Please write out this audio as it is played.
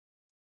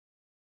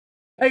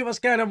Hey, what's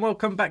going on?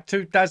 Welcome back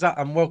to Dazza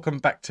and welcome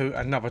back to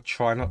another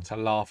Try Not to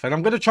Laugh. And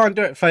I'm going to try and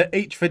do it for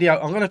each video.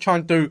 I'm going to try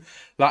and do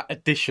like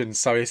additions,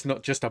 so it's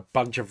not just a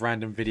bunch of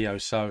random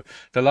videos. So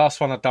the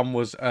last one I done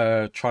was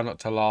Try Not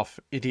to Laugh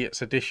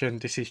Idiots edition.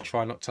 This is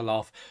Try Not to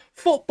Laugh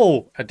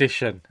Football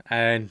edition.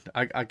 And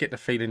I get the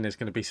feeling there's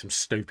going to be some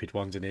stupid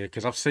ones in here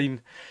because I've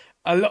seen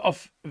a lot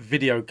of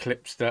video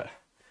clips that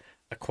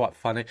are quite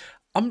funny.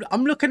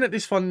 I'm looking at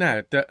this one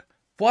now.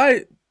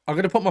 I'm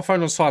going to put my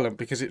phone on silent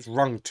because it's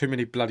rung too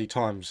many bloody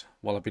times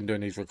while I've been doing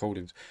these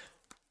recordings.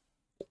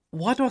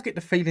 Why do I get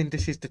the feeling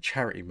this is the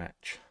charity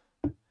match?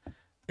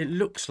 It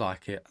looks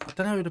like it. I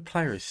don't know who the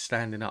player is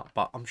standing up,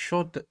 but I'm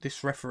sure that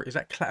this referee... Is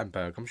that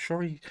Clattenburg? I'm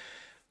sure he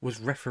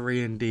was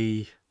refereeing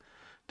the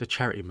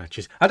charity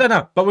matches. I don't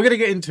know, but we're going to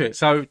get into it.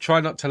 So, Try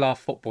Not to Laugh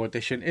Football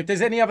Edition. If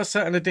there's any other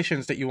certain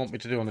editions that you want me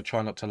to do on the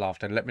Try Not to Laugh,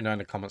 then let me know in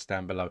the comments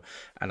down below,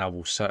 and I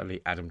will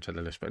certainly add them to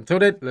the list. But until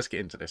then, let's get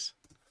into this.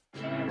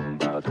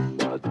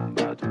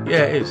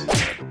 Yeah, it is.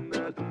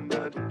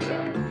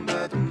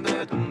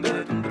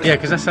 Yeah,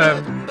 because that's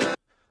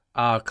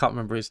I can't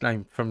remember his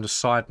name from the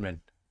Sidemen.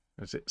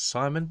 Is it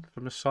Simon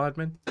from the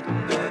Sidemen?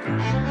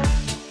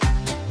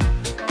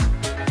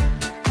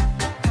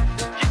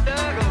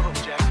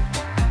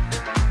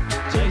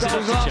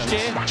 Last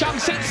year, Chung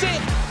sits it.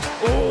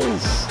 Oh,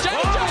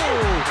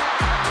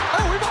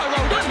 we might have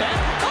rolled in there.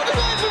 Oh, the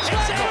linesman's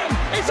flagged for it.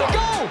 It's a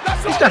goal.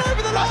 It's gone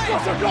over the line.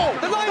 That's not a goal.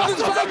 The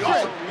linesman's flagged for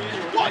it.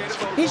 What?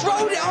 He's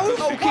rolled it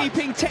over.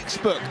 Goalkeeping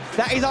textbook.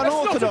 That is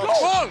unorthodox.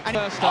 And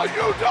are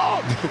you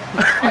dog?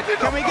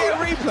 Can we get a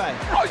replay?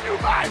 Are you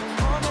mad?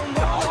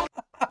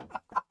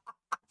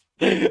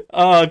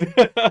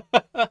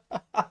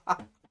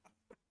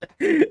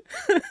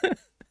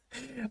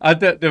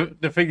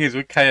 The thing is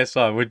with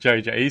KSI, with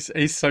JJ,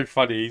 he's so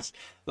funny.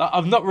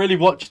 I've not really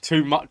watched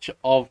too much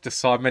of the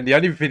Sidemen. The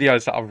only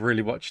videos that I've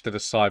really watched of the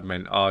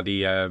Sidemen are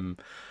the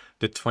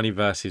 20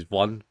 versus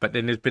 1, but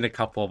then there's been a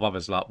couple of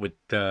others like with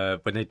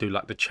when they do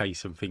like the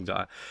chase and things like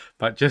that.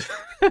 But just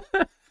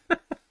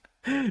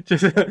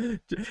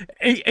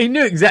he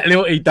knew exactly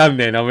what he'd done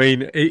then. I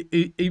mean,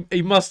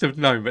 he must have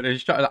known, but then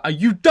he's like, are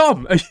you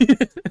dumb? He's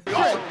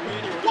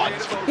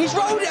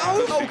rolled it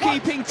over.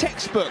 Goalkeeping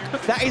textbook.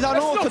 That is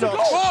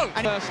unorthodox.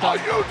 And are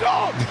you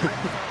dog?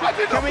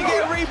 Can we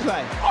get a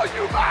replay? Are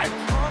you mad?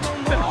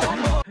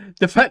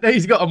 The fact that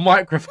he's got a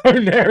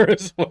microphone there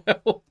as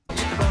well.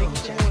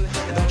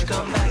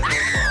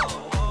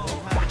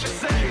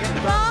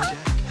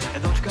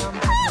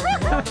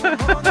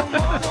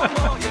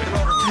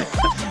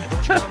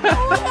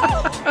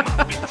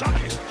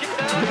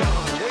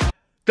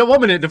 Go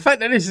 1 minute. The fact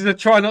that this is a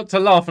Try Not to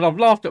Laugh, and I've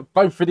laughed at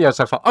both videos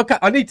so far. Okay,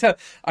 I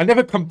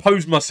never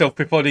compose myself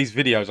before these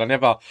videos. I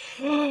never.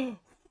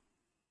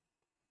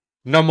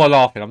 No more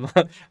laughing. I'm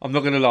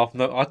not going to laugh.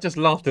 No, I just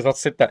laughed as I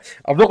said that.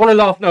 I'm not going to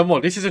laugh no more.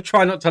 This is a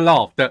Try Not to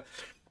Laugh. That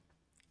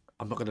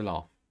I'm not going to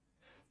laugh.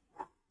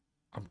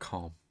 I'm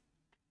calm.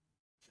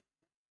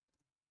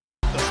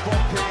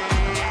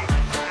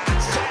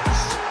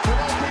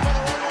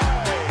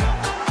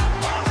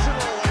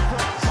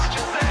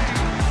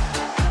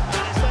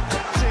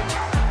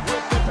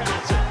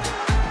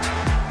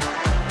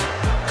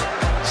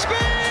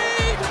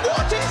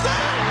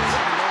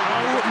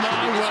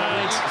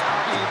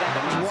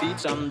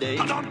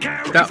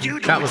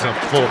 That was a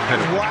poor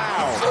penalty.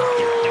 Wow.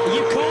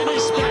 You called it,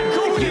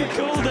 Spackle. You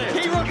called it.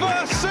 He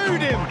reverse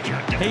sued him.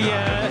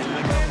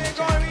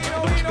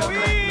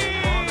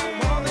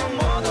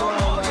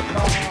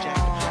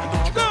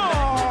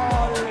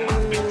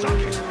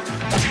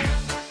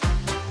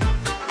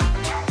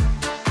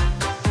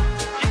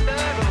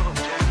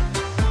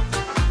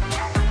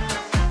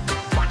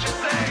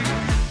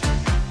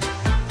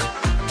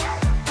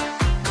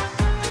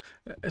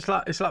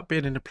 It's like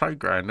being in the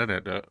playground,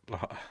 isn't it?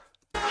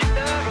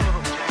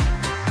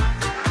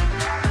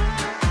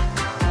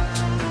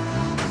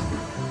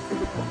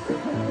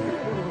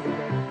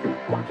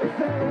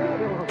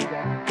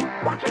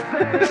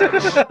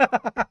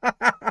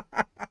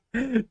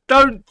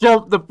 Don't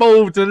jump the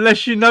balls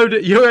unless you know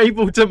that you're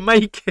able to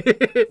make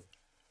it.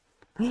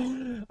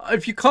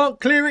 If you can't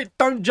clear it,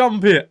 don't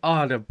jump it.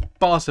 Ah, the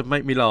bastard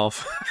make me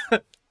laugh.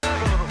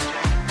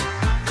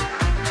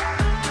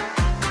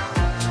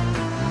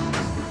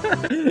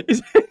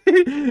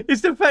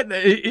 It's the fact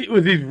that it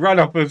was his run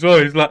up as well.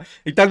 It's like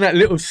he done that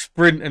little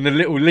sprint and the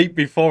little leap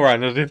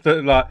beforehand, as if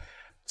that, like,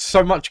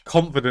 so much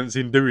confidence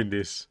in doing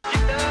this.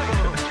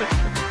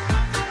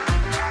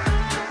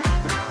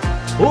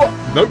 Oh,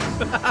 nope.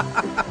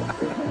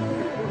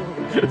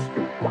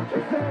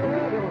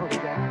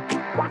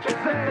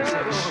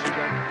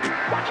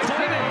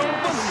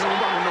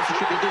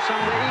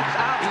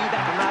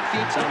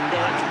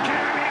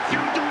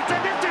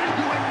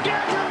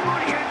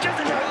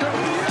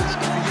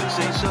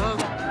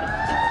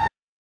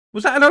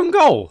 Was that an own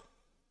goal?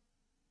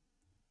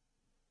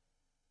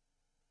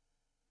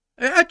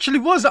 It actually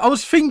was. I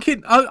was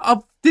thinking, I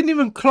didn't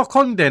even clock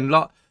on then.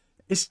 Like,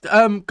 it's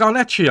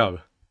Garnacho.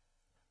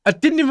 I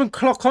didn't even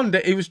clock on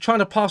that he was trying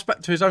to pass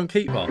back to his own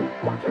keeper.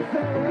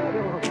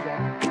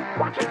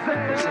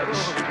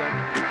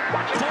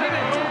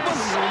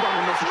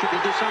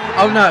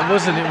 Oh no, it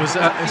wasn't. It was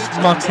it's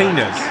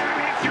Martinez.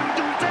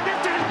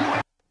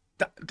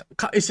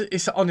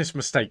 It's an honest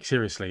mistake.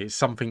 Seriously, it's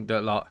something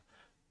that like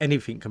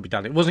anything can be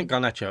done. It wasn't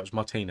Garnacho, it was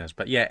Martinez.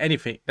 But yeah,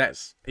 anything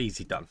that's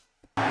easy done.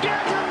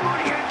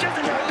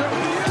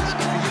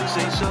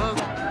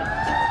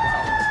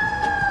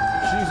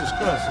 Jesus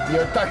Christ,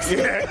 your taxi.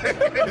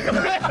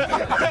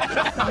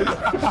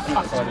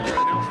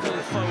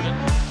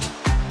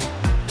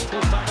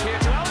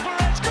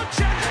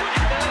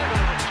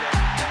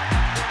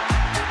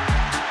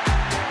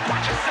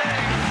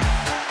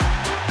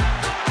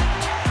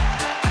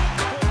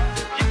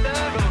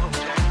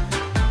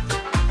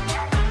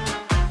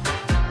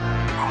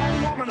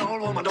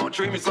 Don't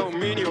treat me so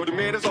mean, you're the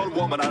meanest old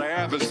woman I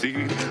ever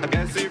seen. I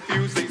guess if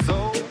you say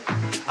so,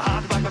 I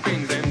have to pack my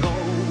things and go.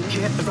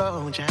 Hit the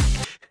road, Jack.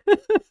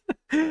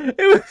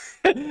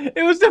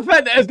 It was the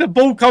fact that as the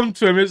ball come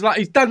to him, it's like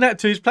he's done that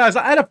to his players.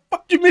 Like, how the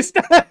fuck you missed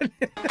that?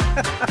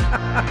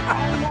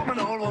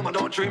 Old woman,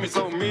 don't treat me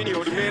so mean,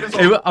 you're the meanest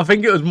I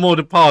think it was more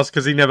the pass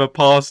because he never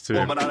passed to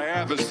him. woman I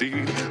ever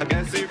seen. I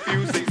guess if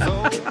you say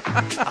so, I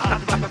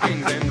have to pack my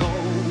things and go.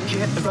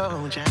 Hit the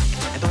road, Jack,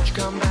 and don't you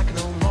come back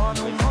no more,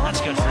 no more.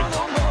 That's good for him.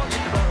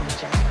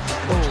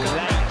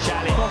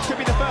 Could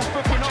be the first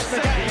booking off the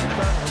game.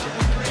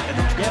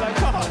 Yellow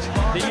card.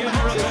 The unit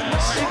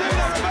reverse. He's doing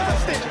a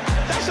reverse it.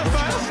 That's a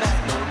first.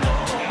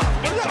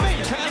 What does that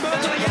mean?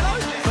 Fernburn's on a yellow?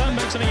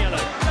 Fernburn's on a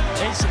yellow.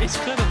 It's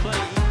clever play.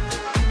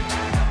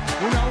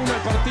 1-1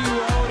 el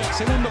partido ahora.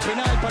 Segundo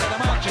penal para la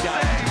máquina.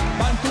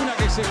 Antuna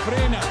que se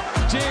frena.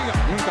 Llega.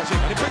 Nunca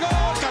llega. Le pegó.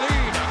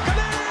 Calina.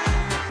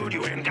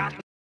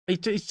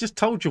 He's just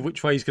told you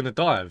which way he's going to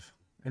dive.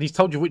 And he's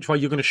told you which way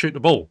you're going to shoot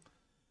the ball.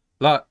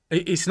 Like,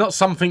 it's not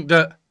something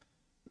that...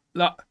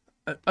 Like,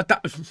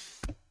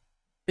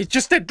 it's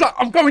just that, like,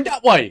 I'm going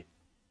that way.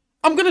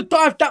 I'm going to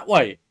dive that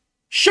way.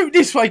 Shoot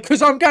this way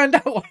because I'm going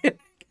that way.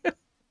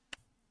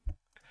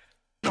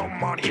 No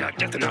money, I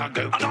get I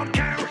go. I don't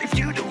care if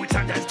you do it,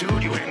 that's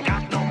dude. You ain't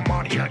got no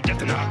money, I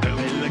get I go.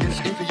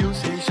 If you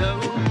say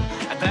so,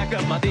 I pack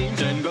up my things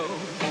and go.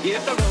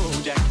 Hit the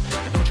road, Jack.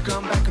 Don't you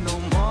come back no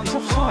more. He's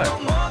offside. No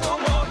more.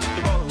 Hit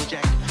the road,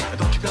 Jack.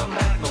 Don't you come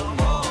back no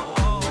more.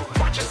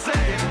 What you say?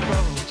 Hit the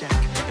road, Jack.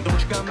 Don't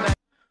you come back.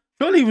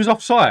 Surely he was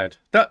offside.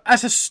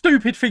 That's a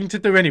stupid thing to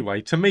do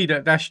anyway. To me,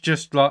 that's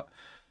just like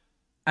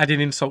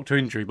adding insult to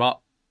injury. But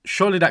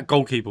surely that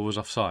goalkeeper was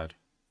offside.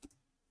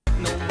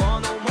 No more.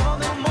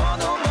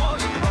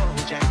 Hit the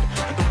road, Jack.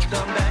 Don't you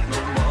come back no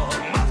more.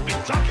 Must be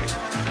talking.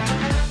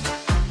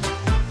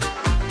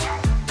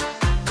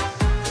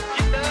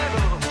 Hit the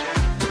road, Jack.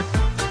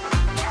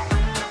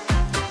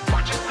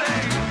 What you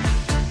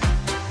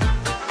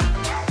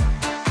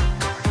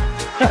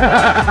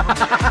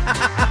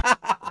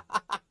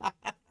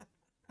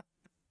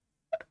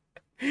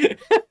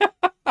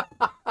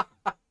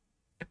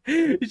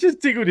He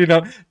just tickled, you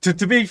know.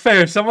 To be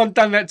fair, if someone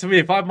done that to me,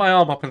 if I had my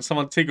arm up and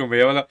someone tickled me,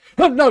 I'm like,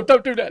 oh no,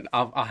 don't do that.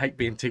 I hate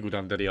being tickled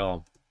under the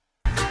arm.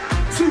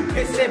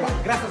 Receba,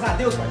 graças a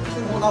Deus, pai. Você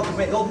é o Ronaldo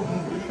melhor do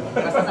mundo.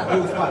 Graças a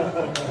Deus, pai.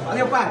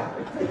 Valeu, pai.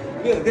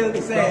 Meu Deus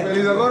do céu.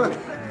 Feliz agora?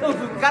 O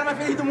cara mais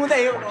feliz do mundo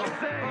é eu.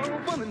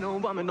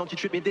 woman, don't you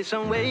treat me this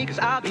way, cause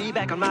I'll be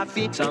back on my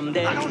feet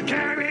someday. I don't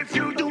care if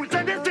you do it,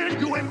 understand.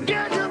 You ain't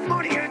get the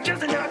money, it's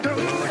just another.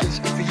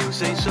 If you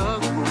say so,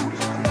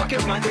 fuck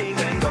up my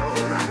things and go.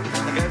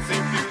 I guess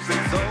if you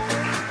say so,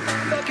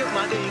 fuck up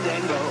my things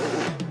and go.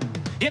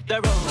 Hit the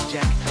road,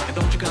 Jack, and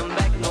don't you come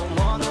back no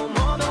more, no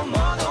more, no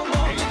more, no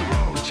more. Hit the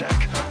road,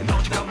 Jack, and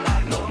don't you come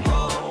back no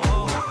more.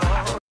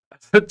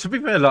 To be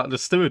fair, like, the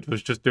steward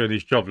was just doing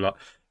his job. Like,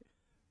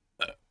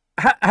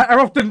 how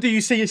often do you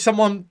see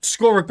someone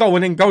score a goal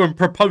and then go and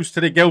propose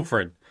to their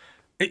girlfriend?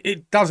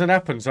 It doesn't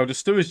happen. So the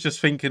steward's just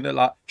thinking that,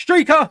 like,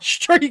 streaker,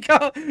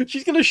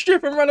 she's going to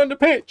strip and run on the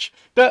pitch.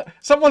 That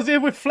someone's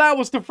here with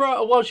flowers to throw at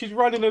her while she's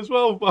running as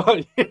well.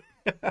 But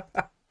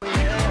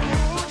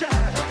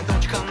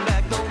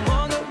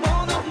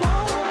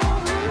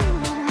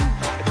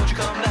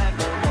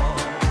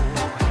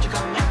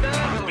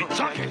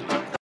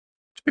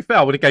to be fair,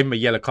 I would have gave him a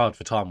yellow card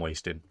for time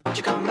wasting. I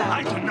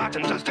do not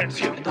understand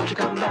you.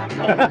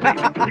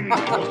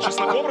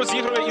 Чесноков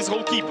розігрує із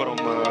голкіпером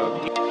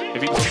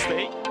від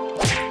гостей.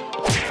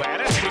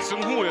 Верес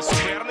пресингує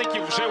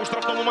суперників вже у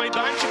штрафному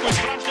майданчику. І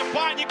справжня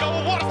паніка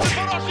у Ворсклі.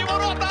 Порожні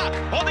ворота.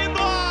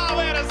 1-2.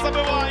 Верес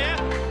забиває.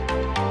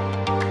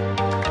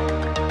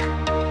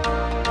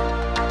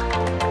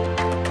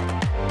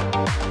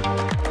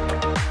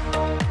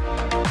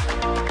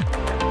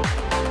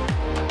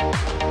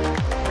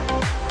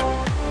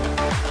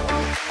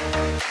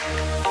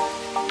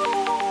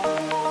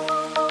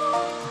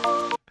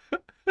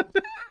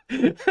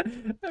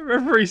 The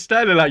referee's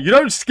standing like, you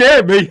don't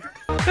scare me.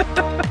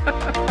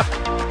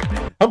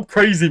 I'm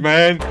crazy,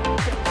 man.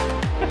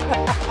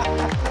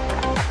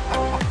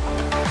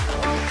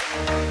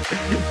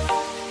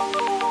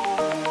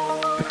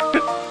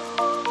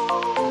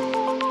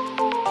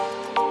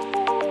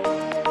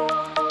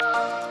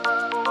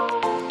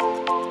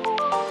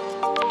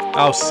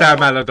 Oh,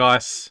 Sam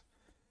Allardyce.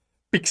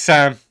 Big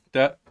Sam.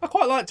 I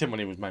quite liked him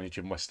when he was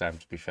managing West Ham,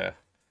 to be fair.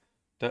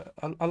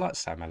 I like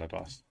Sam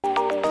Allardyce.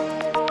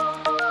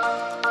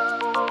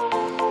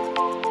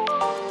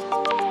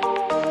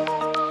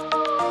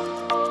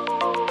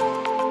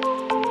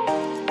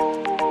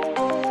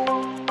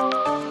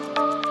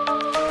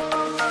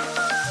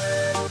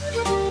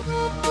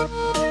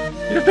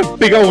 You left a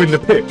big hole in the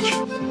pitch.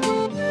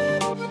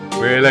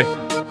 Really?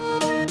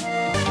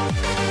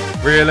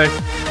 Really?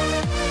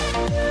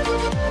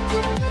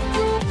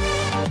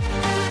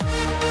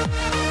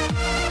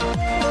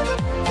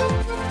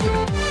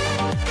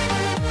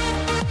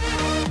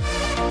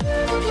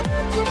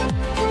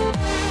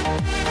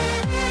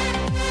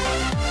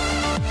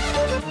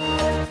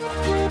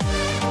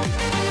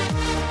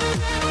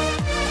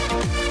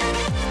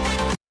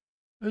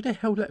 Who the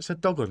hell lets a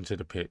dog onto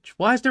the pitch?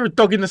 Why is there a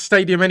dog in the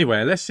stadium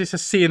anyway? Unless it's a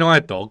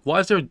CNI dog. Why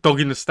is there a dog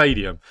in the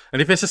stadium?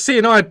 And if it's a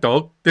CNI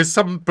dog, there's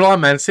some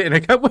blind man sitting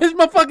there going, where's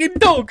my fucking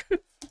dog?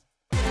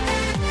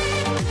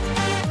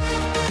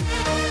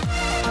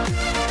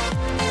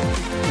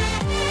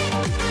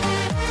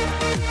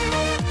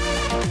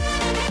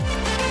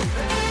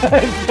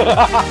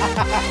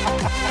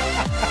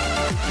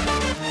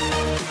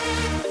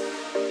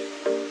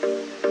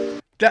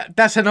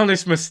 That's an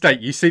honest mistake.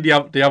 You see the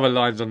other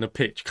lines on the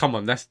pitch. Come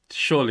on, that's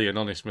surely an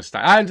honest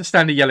mistake. I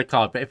understand the yellow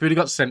card, but if we'd have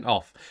got sent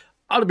off,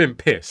 I'd have been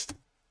pissed.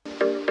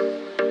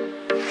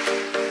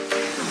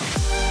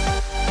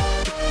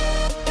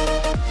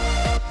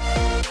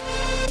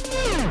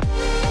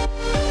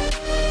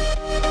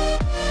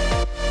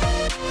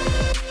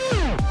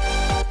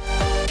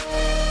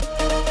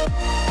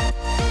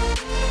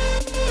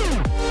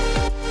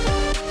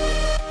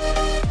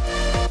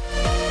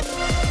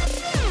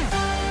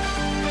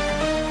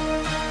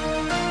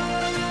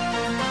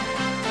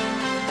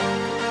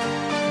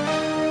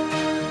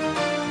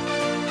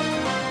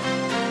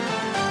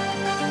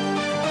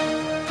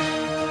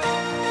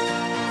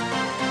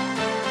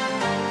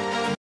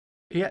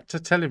 He had to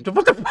tell him to,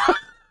 what the fuck?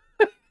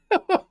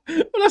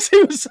 When I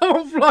see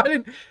someone flying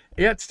in,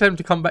 he had to tell him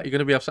to come back. You're going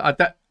to be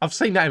upset. I've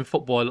seen that in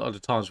football a lot of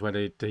the times where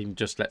the team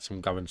just lets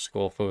him go and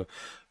score for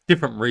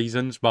different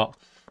reasons. But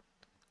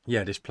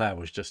yeah, this player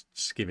was just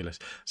skivvilous.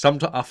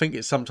 I think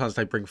it's sometimes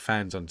they bring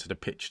fans onto the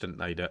pitch, don't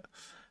they?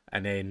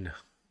 And then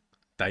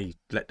they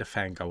let the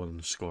fan go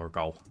and score a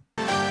goal.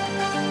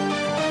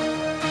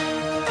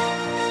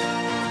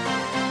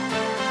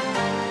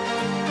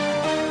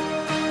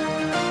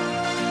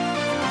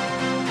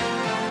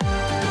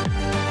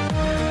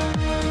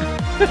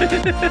 I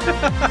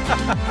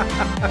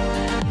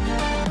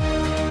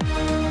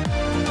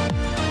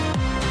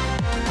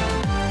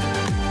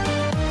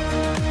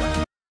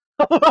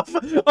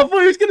thought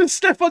he was going to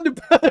step on the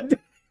bird.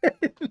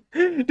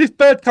 This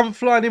bird come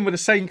flying in with the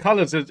same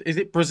colours. Is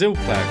it Brazil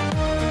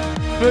flag?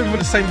 Flying with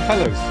the same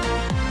colours.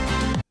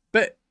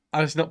 But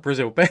it's not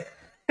Brazil. But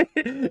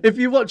if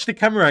you watch the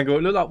camera angle,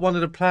 it looked like one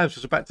of the players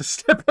was about to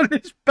step on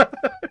this bird.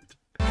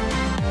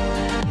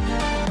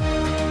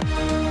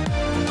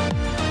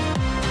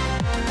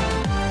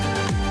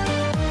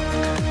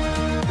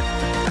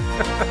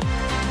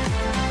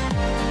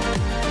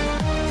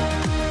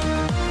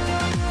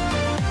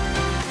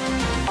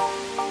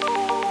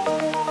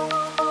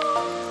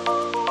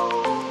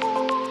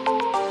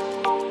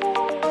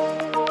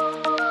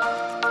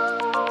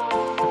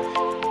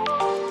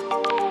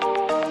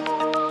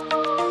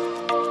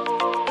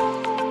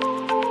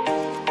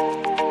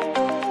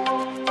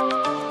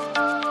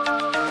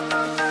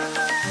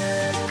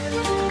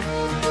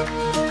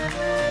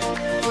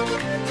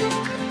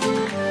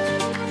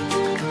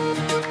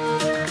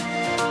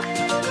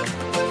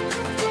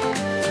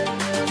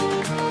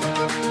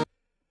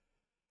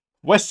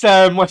 West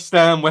Ham, West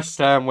Ham, West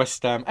Ham,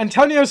 West Ham.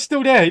 Antonio's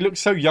still there. He looks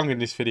so young in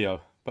this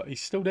video, but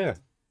he's still there.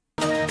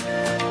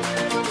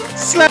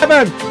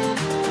 Slamming!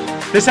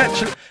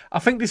 I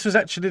think this was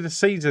actually the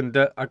season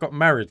that I got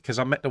married, because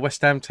I met the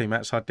West Ham team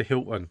outside the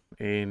Hilton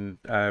in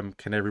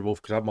Canary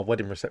Wharf, because I had my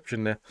wedding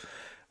reception there.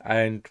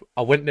 And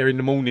I went there in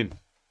the morning,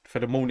 for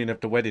the morning of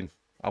the wedding.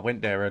 I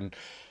went there and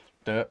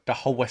the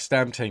whole West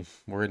Ham team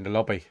were in the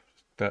lobby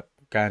that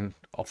going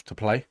off to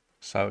play.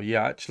 So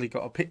yeah, I actually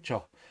got a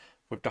picture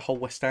with the whole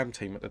West Ham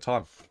team at the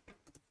time.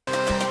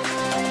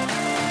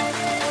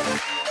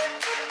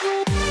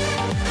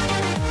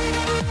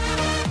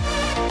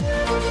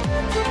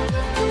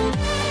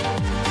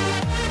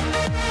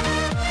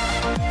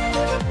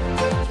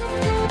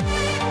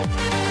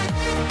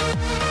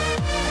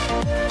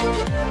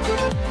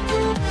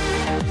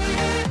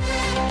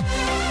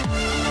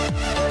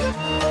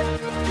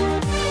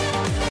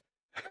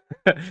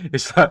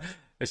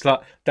 It's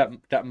like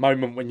that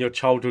moment when your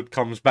childhood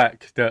comes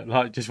back, that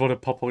like just want to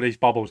pop all these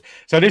bubbles.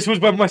 So this was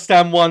when West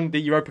Ham won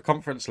the Europa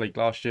Conference League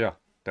last year.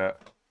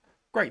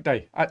 Great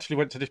day. I actually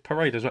went to this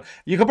parade as well.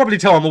 You can probably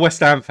tell I'm a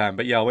West Ham fan,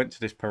 but yeah, I went to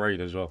this parade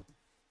as well.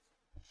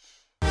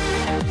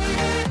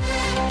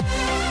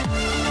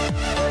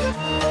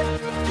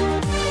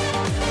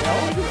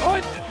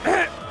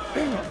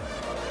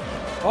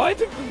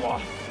 Heute,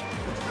 boah.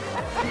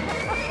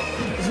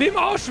 Es wird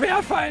mir auch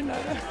schwerfallen,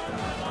 Alter.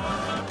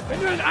 Wenn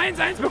du ein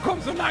 1-1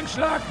 bekommst und einen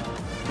Schlag.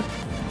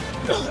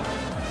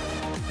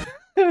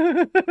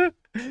 Do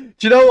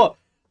you know what?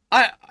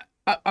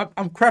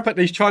 I'm crap at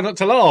these try not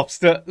to laughs.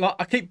 That like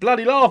I keep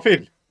bloody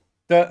laughing.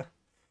 That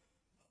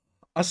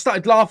I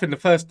started laughing the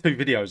first 2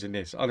 videos in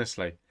this.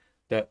 Honestly,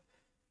 that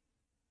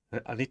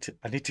I need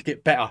to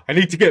get better. I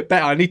need to get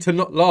better. I need to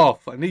not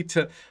laugh. I need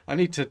to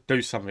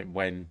do something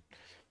when,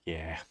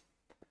 yeah.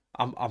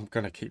 I'm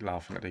gonna keep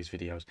laughing at these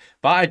videos,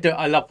 but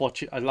I love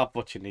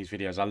watching these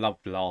videos. I love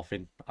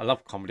laughing. I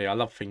love comedy. I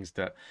love things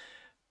that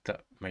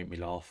make me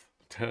laugh.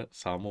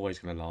 So I'm always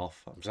gonna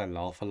laugh. I'm saying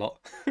laugh a lot.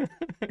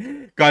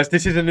 Guys,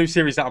 this is a new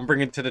series that I'm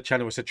bringing to the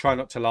channel. It's a try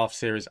not to laugh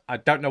series. I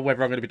don't know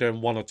whether I'm going to be doing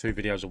 1 or 2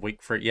 videos a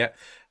week for it yet.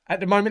 At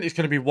the moment, it's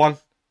going to be 1.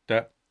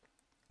 That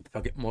if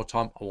I get more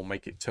time, I will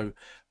make it 2.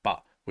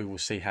 But we will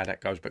see how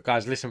that goes. But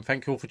guys, listen,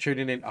 thank you all for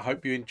tuning in. I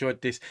hope you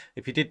enjoyed this.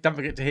 If you did, don't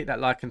forget to hit that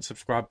like and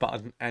subscribe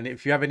button. And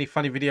if you have any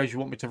funny videos you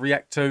want me to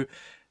react to,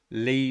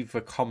 leave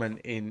a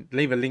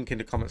link in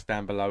the comments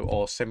down below,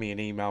 or send me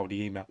an email.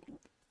 The email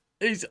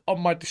is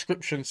on my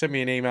description. Send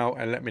me an email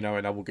and let me know,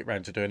 and I will get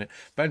round to doing it.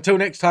 But until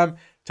next time,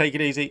 take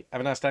it easy. Have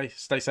a nice day.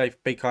 Stay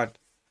safe. Be kind.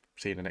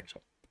 See you in the next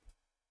one.